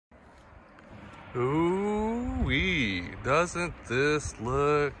Ooh-wee, doesn't this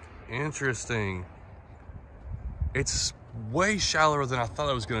look interesting? It's way shallower than I thought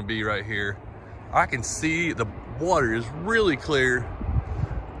it was gonna be right here. I can see the water is really clear.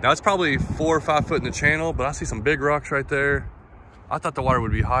 Now it's probably 4 or 5 foot in the channel, but I see some big rocks right there. I thought the water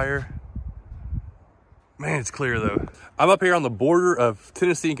would be higher. Man, it's clear though. I'm up here on the border of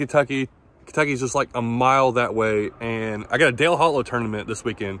Tennessee and Kentucky. Kentucky's just like a mile that way, and I got a Dale Hollow tournament this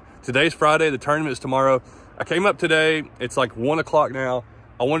weekend. Today's Friday, the tournament is tomorrow. I came up today, it's like 1 o'clock now.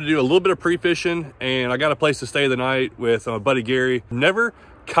 I wanted to do a little bit of pre-fishing, and I got a place to stay the night with my buddy Gary. Never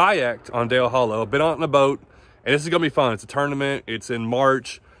kayaked on Dale Hollow, been on a boat, and this is gonna be fun. It's a tournament, it's in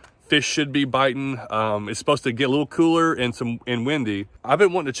March. Fish should be biting. It's supposed to get a little cooler and windy. I've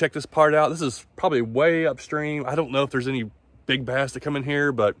been wanting to check this part out. This is probably way upstream. I don't know if there's any big bass that come in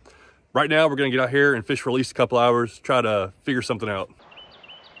here, but right now we're gonna get out here and fish for at least a couple hours, try to figure something out.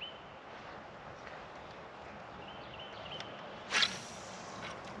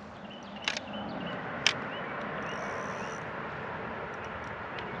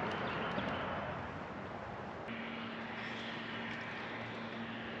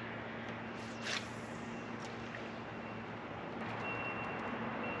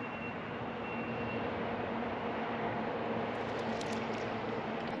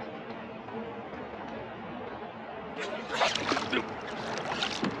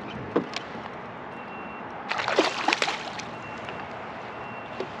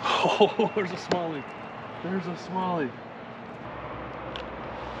 Oh, there's a smallie. There's a smallie.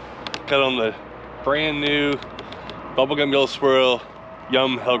 Got on the brand new bubblegum yellow swirl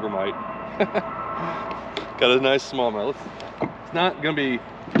Yum Hellgrammite. Got a nice smallmouth. It's not gonna be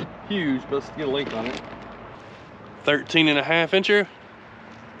huge, but let's get a length on it. 13.5 incher.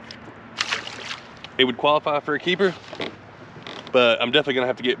 It would qualify for a keeper, but I'm definitely gonna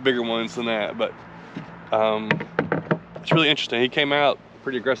have to get bigger ones than that. But it's really interesting. He came out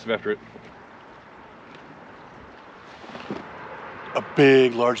pretty aggressive after it. A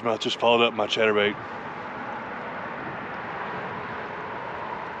big largemouth just followed up my chatterbait.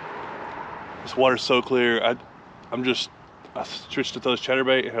 This water's so clear. I switched to those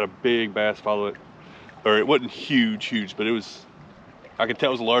chatterbait and had a big bass follow it. Or it wasn't huge, but it was, I could tell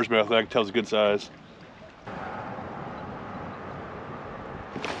it was a largemouth and I could tell it was a good size.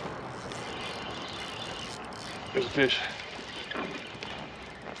 There's a fish.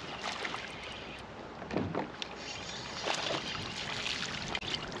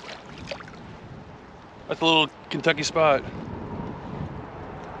 That's a little Kentucky spot.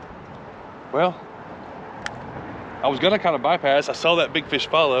 Well, I was gonna kind of bypass. I saw that big fish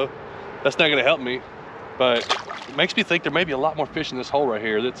follow. That's not gonna help me, but it makes me think there may be a lot more fish in this hole right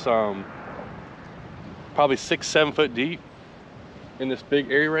here. That's probably 6, 7 foot deep in this big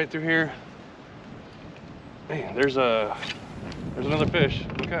area right through here. Man, there's another fish.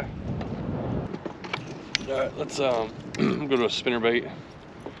 Okay. All right, let's go to a spinnerbait.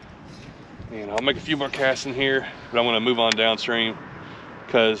 And I'll make a few more casts in here, but I want to move on downstream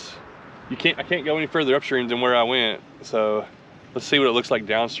because I can't go any further upstream than where I went. So let's see what it looks like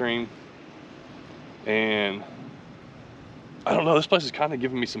downstream. And I don't know, this place is kind of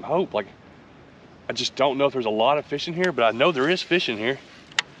giving me some hope. Like, I just don't know if there's a lot of fish in here, but I know there is fish in here.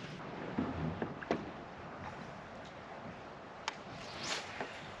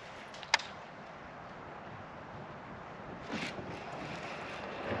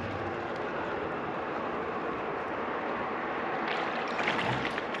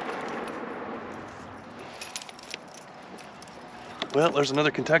 Well, there's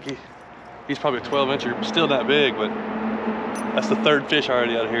another Kentucky. He's probably a 12 incher, still not big, but that's the third fish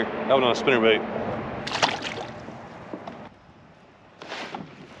already out of here. That one on a spinnerbait.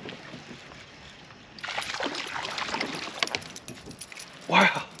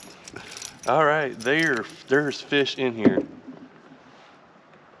 Wow. All right, there's fish in here.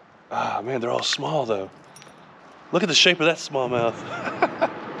 Ah, man, they're all small though. Look at the shape of that smallmouth.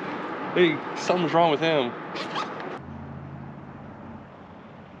 Hey, something's wrong with him.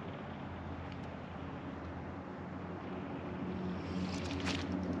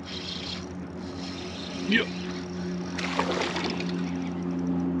 Yep.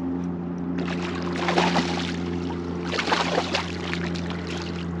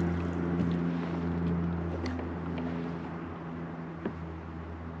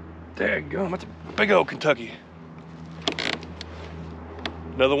 Daggum, that's a big old Kentucky.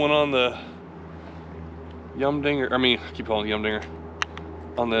 Another one on the Yum Dinger, I keep calling it Yum Dinger.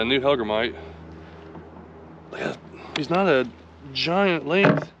 On the new Hellgrammite. He's not a giant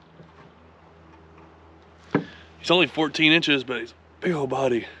length. He's only 14 inches, but he's a big old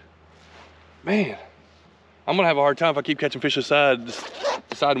body. Man, I'm gonna have a hard time if I keep catching fish aside, just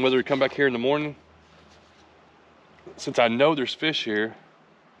deciding whether to come back here in the morning. Since I know there's fish here,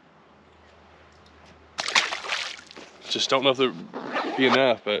 just don't know if there'll be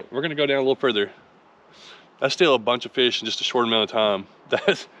enough, but we're gonna go down a little further. That's still a bunch of fish in just a short amount of time.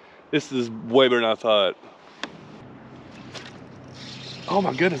 This is way better than I thought. Oh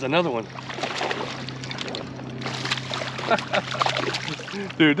my goodness, another one.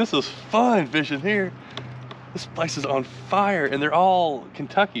 Dude, this is fun fishing here. This place is on fire, and they're all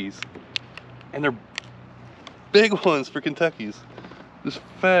Kentuckies. And they're big ones for Kentuckies. Just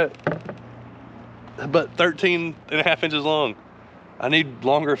fat, but 13.5 inches long. I need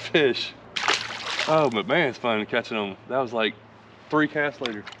longer fish. Oh, but man, it's fun catching them. That was like 3 casts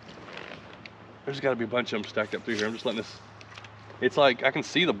later. There's gotta be a bunch of them stacked up through here. I'm just letting this, it's like, I can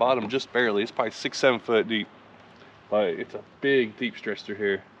see the bottom just barely. It's probably 6-7 foot deep. But it's a big, deep stretch through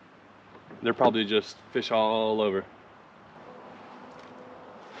here. They're probably just fish all over.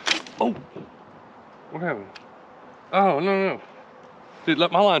 Oh, what happened? Oh, no. Dude,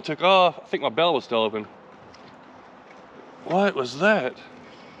 my line took off. I think my bell was still open. What was that?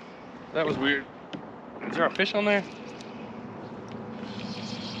 That was weird. Is there a fish on there?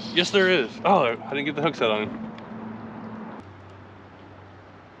 Yes, there is. Oh, I didn't get the hook set on him.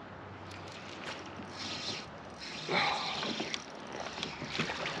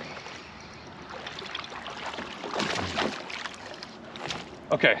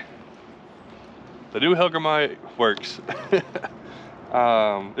 Okay. The new Hellgrammite works.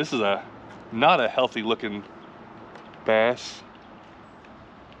 This is not a healthy looking bass.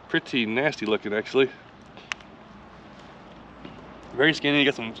 Pretty nasty looking, actually. Very skinny,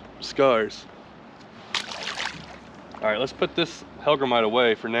 got some scars. All right, let's put this Hellgrammite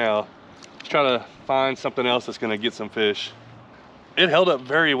away for now. Let's try to find something else that's gonna get some fish. It held up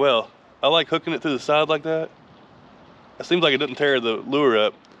very well. I like hooking it to the side like that. It seems like it didn't tear the lure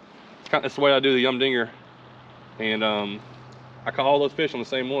up. It's the way I do the Yum Dinger. And I caught all those fish on the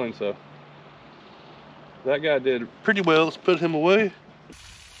same one, so. That guy did pretty well. Let's put him away.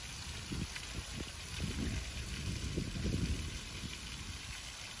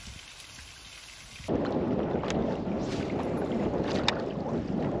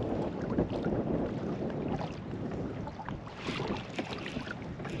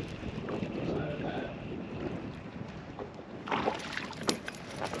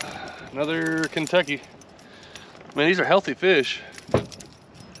 Another Kentucky. Man, these are healthy fish.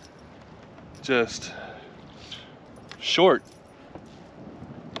 Just short.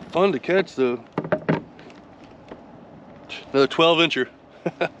 Fun to catch though. Another 12-incher.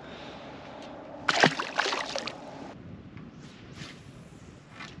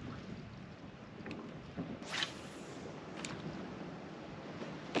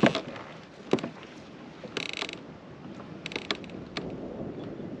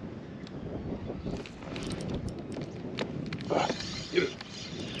 Get it.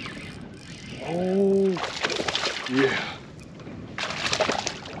 Oh, yeah.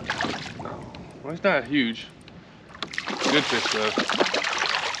 Well, it's not huge. Good fish, though.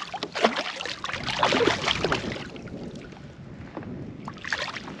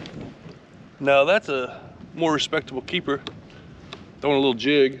 Now, that's a more respectable keeper. Throwing a little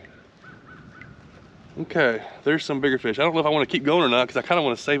jig. Okay, there's some bigger fish. I don't know if I want to keep going or not, because I kind of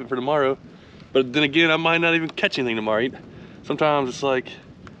want to save it for tomorrow. But then again, I might not even catch anything tomorrow. Sometimes it's like,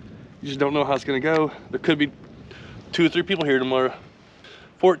 you just don't know how it's gonna go. There could be 2 or 3 people here tomorrow.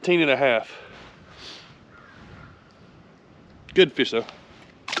 14.5. Good fish though.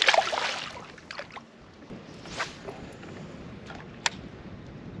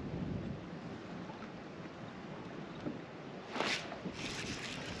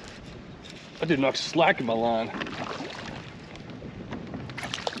 I did knock slack in my line.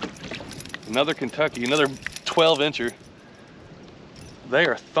 Another Kentucky, another 12-incher. They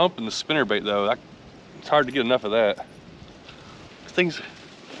are thumping the spinnerbait though. It's hard to get enough of that. This thing's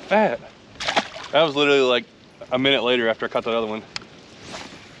fat. That was literally like a minute later after I caught that other one.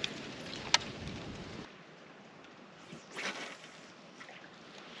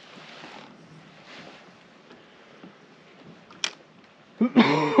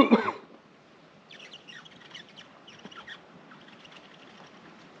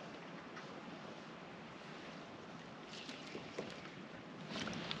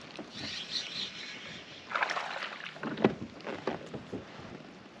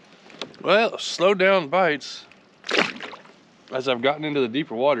 Well, slowed down bites as I've gotten into the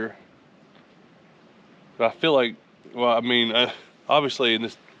deeper water. But I feel like, well, I mean, obviously in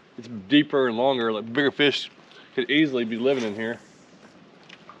this, it's deeper and longer, like bigger fish could easily be living in here.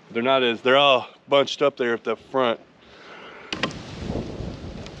 They're not as, they're all bunched up there at the front.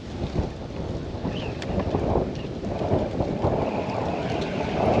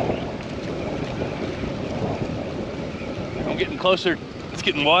 I'm getting closer, it's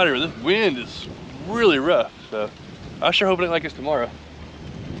getting wider. This wind is really rough, so I sure hope it ain't like this tomorrow.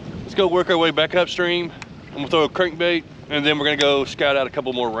 Let's go work our way back upstream. I'm gonna throw a crankbait, and then we're gonna go scout out a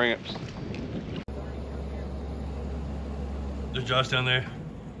couple more ramps. There's Josh down there.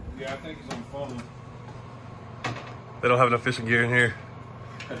 Yeah, I think he's on the phone. They don't have enough fishing gear in here.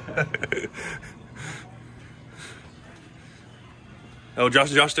 Oh,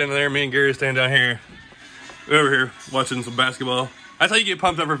 Josh standing there. Me and Gary standing down here. We're over here watching some basketball. That's how you get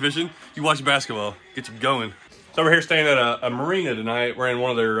pumped up for fishing. You watch basketball, get you going. So we're here staying at a marina tonight. We're in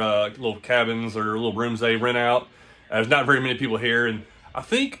one of their little cabins or little rooms they rent out. There's not very many people here, and I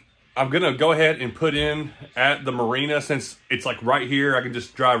think I'm gonna go ahead and put in at the marina since it's like right here. I can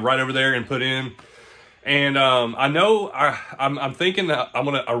just drive right over there and put in. And I know I'm thinking that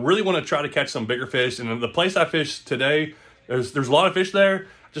I really want to try to catch some bigger fish. And the place I fished today, there's a lot of fish there.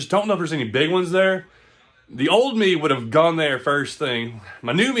 Just don't know if there's any big ones there. The old me would have gone there first thing.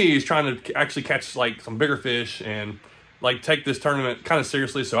 My new me is trying to actually catch like some bigger fish and like take this tournament kind of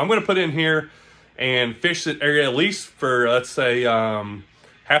seriously. So I'm going to put in here and fish that area at least for, let's say,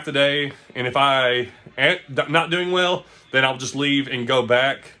 half the day. And if I am not doing well, then I'll just leave and go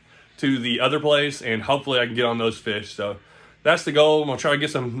back to the other place, and hopefully I can get on those fish. So that's the goal. I'm gonna try to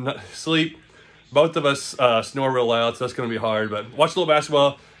get some sleep. Both of us snore real loud, so that's gonna be hard, but watch a little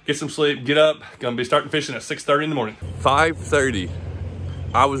basketball, get some sleep, get up. Gonna be starting fishing at 6:30 in the morning. 5:30.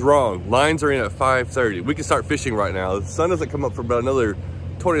 I was wrong. Lines are in at 5:30. We can start fishing right now. The sun doesn't come up for about another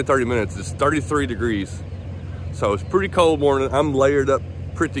 20 to 30 minutes. It's 33 degrees. So it's pretty cold morning. I'm layered up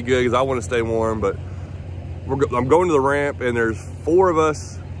pretty good because I want to stay warm, but I'm going to the ramp, and there's 4 of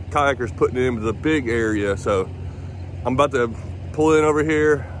us kayakers putting it into the big area. So I'm about to pull in over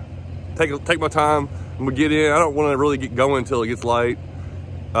here, take my time. I'm gonna get in. I don't want to really get going until it gets light.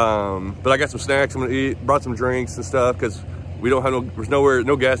 But I got some snacks I'm gonna eat, brought some drinks and stuff because we don't have there's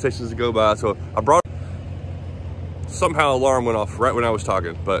no gas stations to go by. So I brought, somehow alarm went off right when I was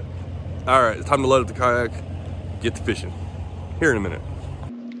talking. But all right, it's time to load up the kayak, get to fishing. Here in a minute.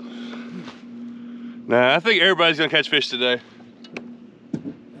 Nah, I think everybody's gonna catch fish today.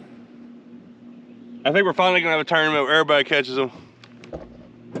 I think we're finally gonna have a tournament where everybody catches them.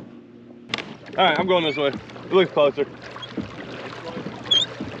 All right, I'm going this way. It looks closer.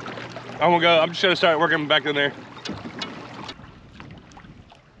 I'm just gonna start working back in there.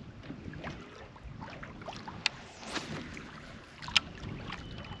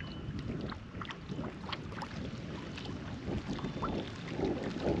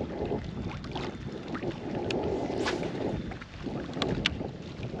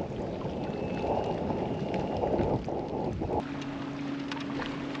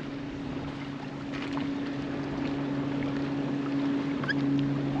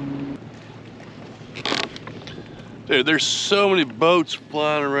 Dude, there's so many boats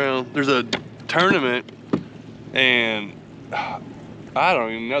flying around. There's a tournament, and I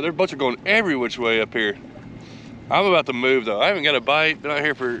don't even know. Their boats are going every which way up here. I'm about to move though. I haven't got a bite. Been out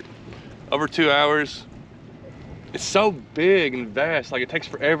here for over 2 hours. It's so big and vast. Like it takes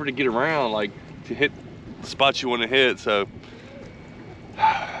forever to get around, like to hit the spots you want to hit. So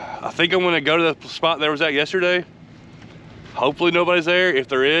I think I'm gonna go to the spot that I was at yesterday. Hopefully nobody's there. If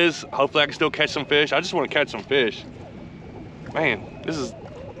there is, hopefully I can still catch some fish. I just want to catch some fish. Man, this is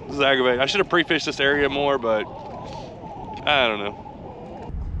aggravating. I should have pre-fished this area more, but I don't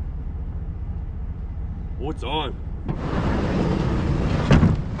know. What's on?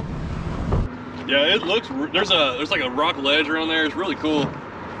 Yeah, it looks, there's like a rock ledge around there. It's really cool.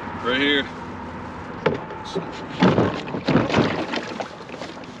 Right here.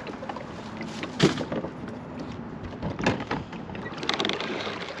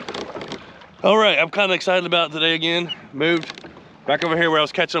 All right, I'm kind of excited about today again. Moved back over here where I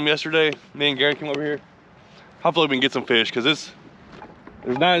was catching them yesterday. Me and Gary came over here. Hopefully we can get some fish because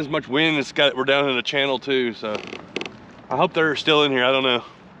there's not as much wind. We're down in the channel too, so I hope they're still in here. I don't know.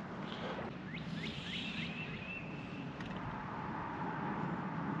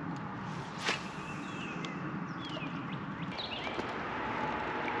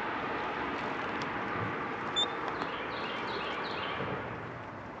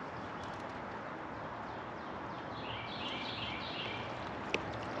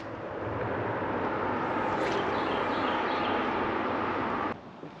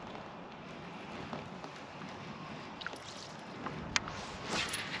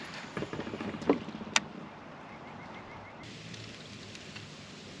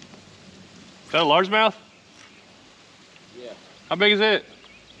 Is that a largemouth? Yeah. How big is it?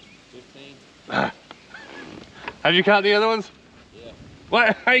 15. Have you caught the other ones? Yeah.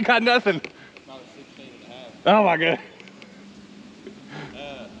 What? I ain't caught nothing. Caught a 16 and a half. Oh my god.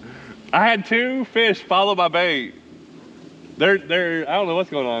 I had 2 fish follow my bait. They're, I don't know what's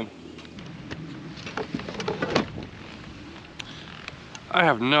going on. I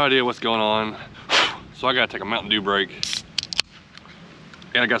have no idea what's going on. So I gotta take a Mountain Dew break.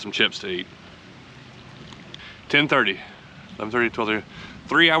 And I got some chips to eat. 10:30, 11:30, 12:30,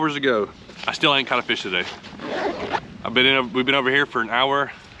 3 hours ago. I still ain't caught a fish today. We've been over here for an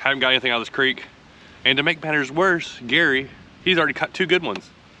hour, haven't got anything out of this creek. And to make matters worse, Gary, he's already caught 2 good ones.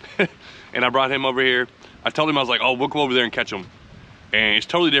 And I brought him over here. I told him, I was like, oh, we'll go over there and catch them. And it's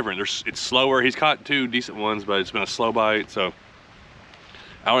totally different. It's slower. He's caught 2 decent ones, but it's been a slow bite, so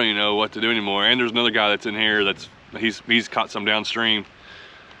I don't even know what to do anymore. And there's another guy that's in here he's caught some downstream.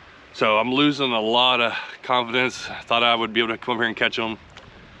 So I'm losing a lot of confidence. I thought I would be able to come over here and catch them.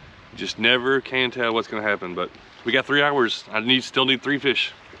 Just never can tell what's gonna happen, but we got 3 hours. I still need 3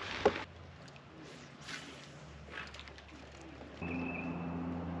 fish.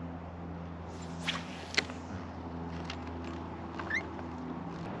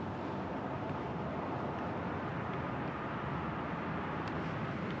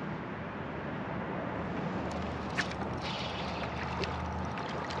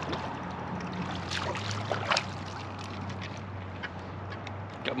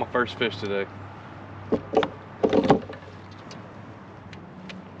 Got my first fish today.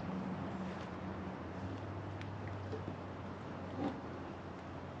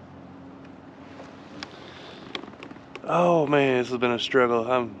 Oh man, this has been a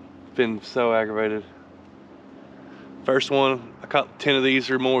struggle. I've been so aggravated. First one, I caught 10 of these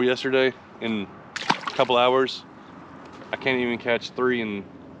or more yesterday in a couple hours. I can't even catch 3 in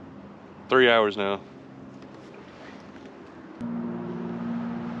 3 hours now.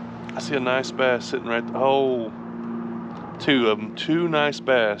 I see a nice bass sitting right there. Oh, 2 of them. 2 nice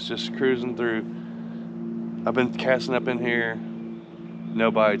bass just cruising through. I've been casting up in here.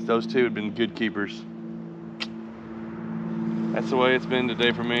 No bites. Those 2 have been good keepers. That's the way it's been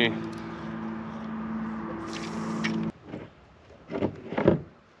today for me.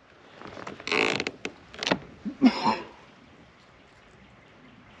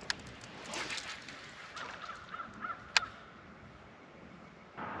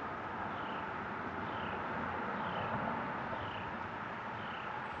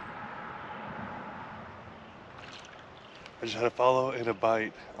 I just had a follow and a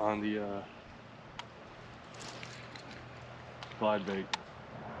bite on the glide bait.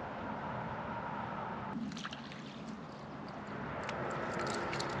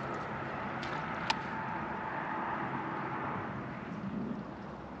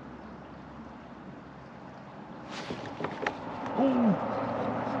 Oh,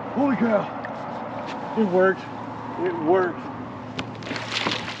 holy cow! It worked. It worked.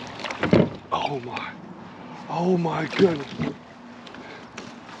 Oh my goodness.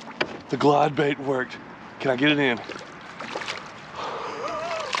 The glide bait worked. Can I get it in?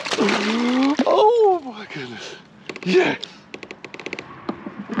 Oh my goodness. Yes.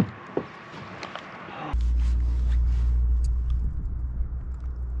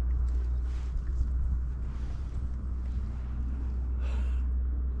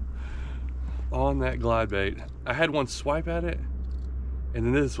 On that glide bait, I had one swipe at it, and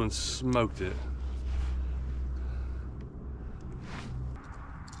then this one smoked it.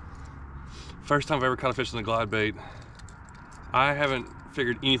 First time I've ever caught a fish on the glide bait. I haven't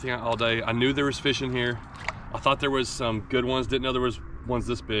figured anything out all day. I knew there was fish in here. I thought there was some good ones, didn't know there was ones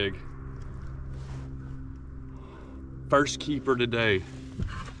this big. First keeper today.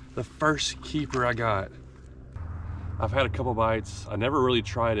 The first keeper I got. I've had a couple bites. I never really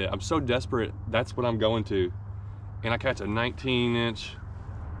tried it. I'm so desperate, that's what I'm going to. And I catch a 19-inch,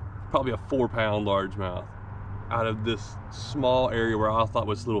 probably a 4-pound largemouth out of this small area where I thought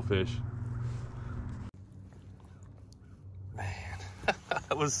was little fish.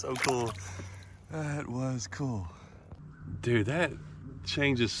 That was so cool. That was cool. Dude, that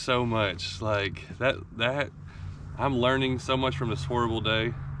changes so much. Like that I'm learning so much from this horrible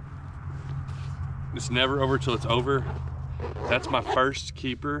day. It's never over till it's over. That's my first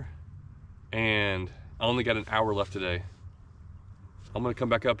keeper, and I only got an hour left today. I'm gonna come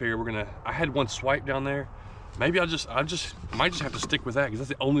back up here. I had one swipe down there. Maybe I might just have to stick with that because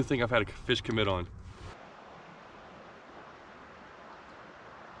that's the only thing I've had a fish commit on.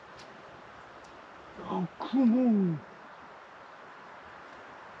 Oh, come on.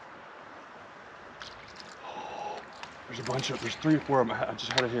 Oh, there's 3 or 4 of them. I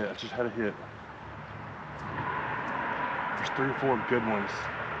just had a hit. There's 3 or 4 good ones.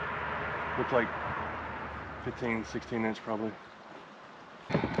 Look like 15, 16 inch probably.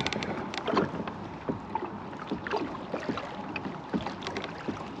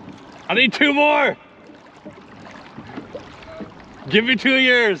 I need 2 more. Give me 2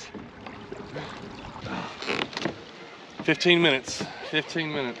 years. 15 minutes.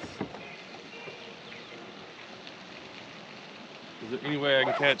 15 minutes. Is there any way I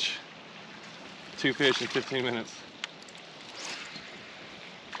can catch 2 fish in 15 minutes?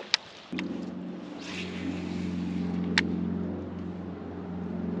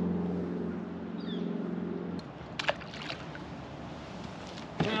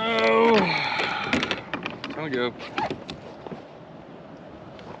 No. Time to go.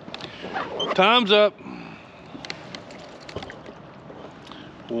 Time's up.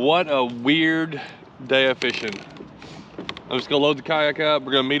 What a weird day of fishing. I'm just gonna load the kayak up.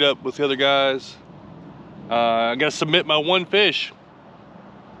 We're gonna meet up with the other guys. I gotta submit my 1 fish.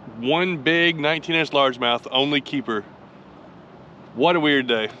 1 big 19-inch largemouth, only keeper. What a weird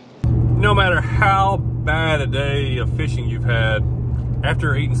day. No matter how bad a day of fishing you've had,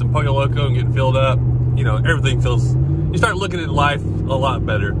 after eating some Pollo Loco and getting filled up, you know, everything feels, you start looking at life a lot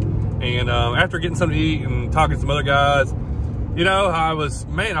better. And after getting something to eat and talking to some other guys, you know, I was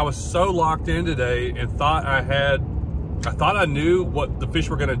so locked in today and thought I knew what the fish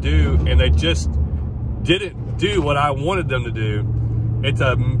were gonna do, and they just didn't do what I wanted them to do.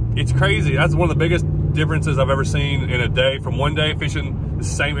 It's crazy. That's one of the biggest differences I've ever seen in a day, from one day fishing the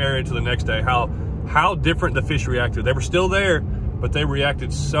same area to the next day. How different the fish reacted. They were still there, but they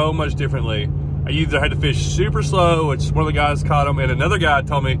reacted so much differently. I either had to fish super slow, which one of the guys caught them, and another guy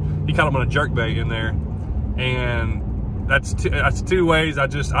told me he caught them on a jerkbait in there. And that's 2 ways. I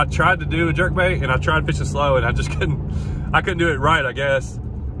tried to do a jerkbait, and I tried fishing slow, and I couldn't do it right, I guess.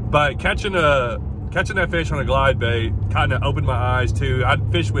 But catching that fish on a glide bait kind of opened my eyes too.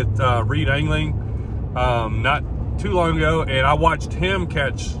 I'd fished with Reed Angling not too long ago, and I watched him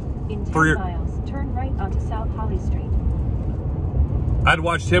catch in 10 miles, turn right onto South Holly Street. I'd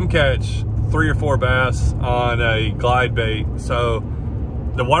watched him catch 3 or 4 bass on a glide bait. So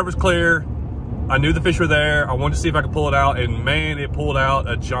the water was clear. I knew the fish were there. I wanted to see if I could pull it out, and man, it pulled out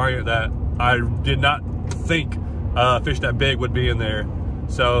a giant that I did not think a fish that big would be in there.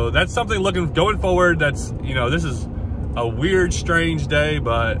 So that's something going forward. That's, you know, this is a weird, strange day,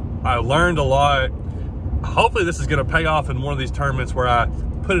 but I learned a lot. Hopefully this is gonna pay off in one of these tournaments where I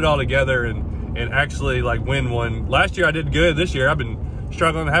put it all together and actually like win one. Last year I did good. This year I've been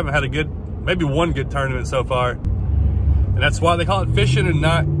struggling. I haven't had maybe one good tournament so far. And that's why they call it fishing and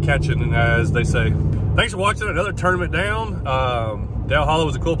not catching, as they say. Thanks for watching another tournament down. Dale Hollow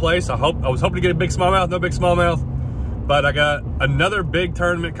was a cool place. I was hoping to get a big smallmouth, no big smallmouth. But I got another big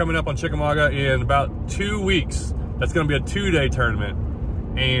tournament coming up on Chickamauga in about 2 weeks. That's gonna be a 2-day tournament.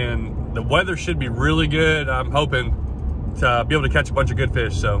 And the weather should be really good. I'm hoping to be able to catch a bunch of good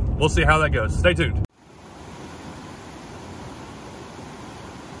fish. So we'll see how that goes. Stay tuned.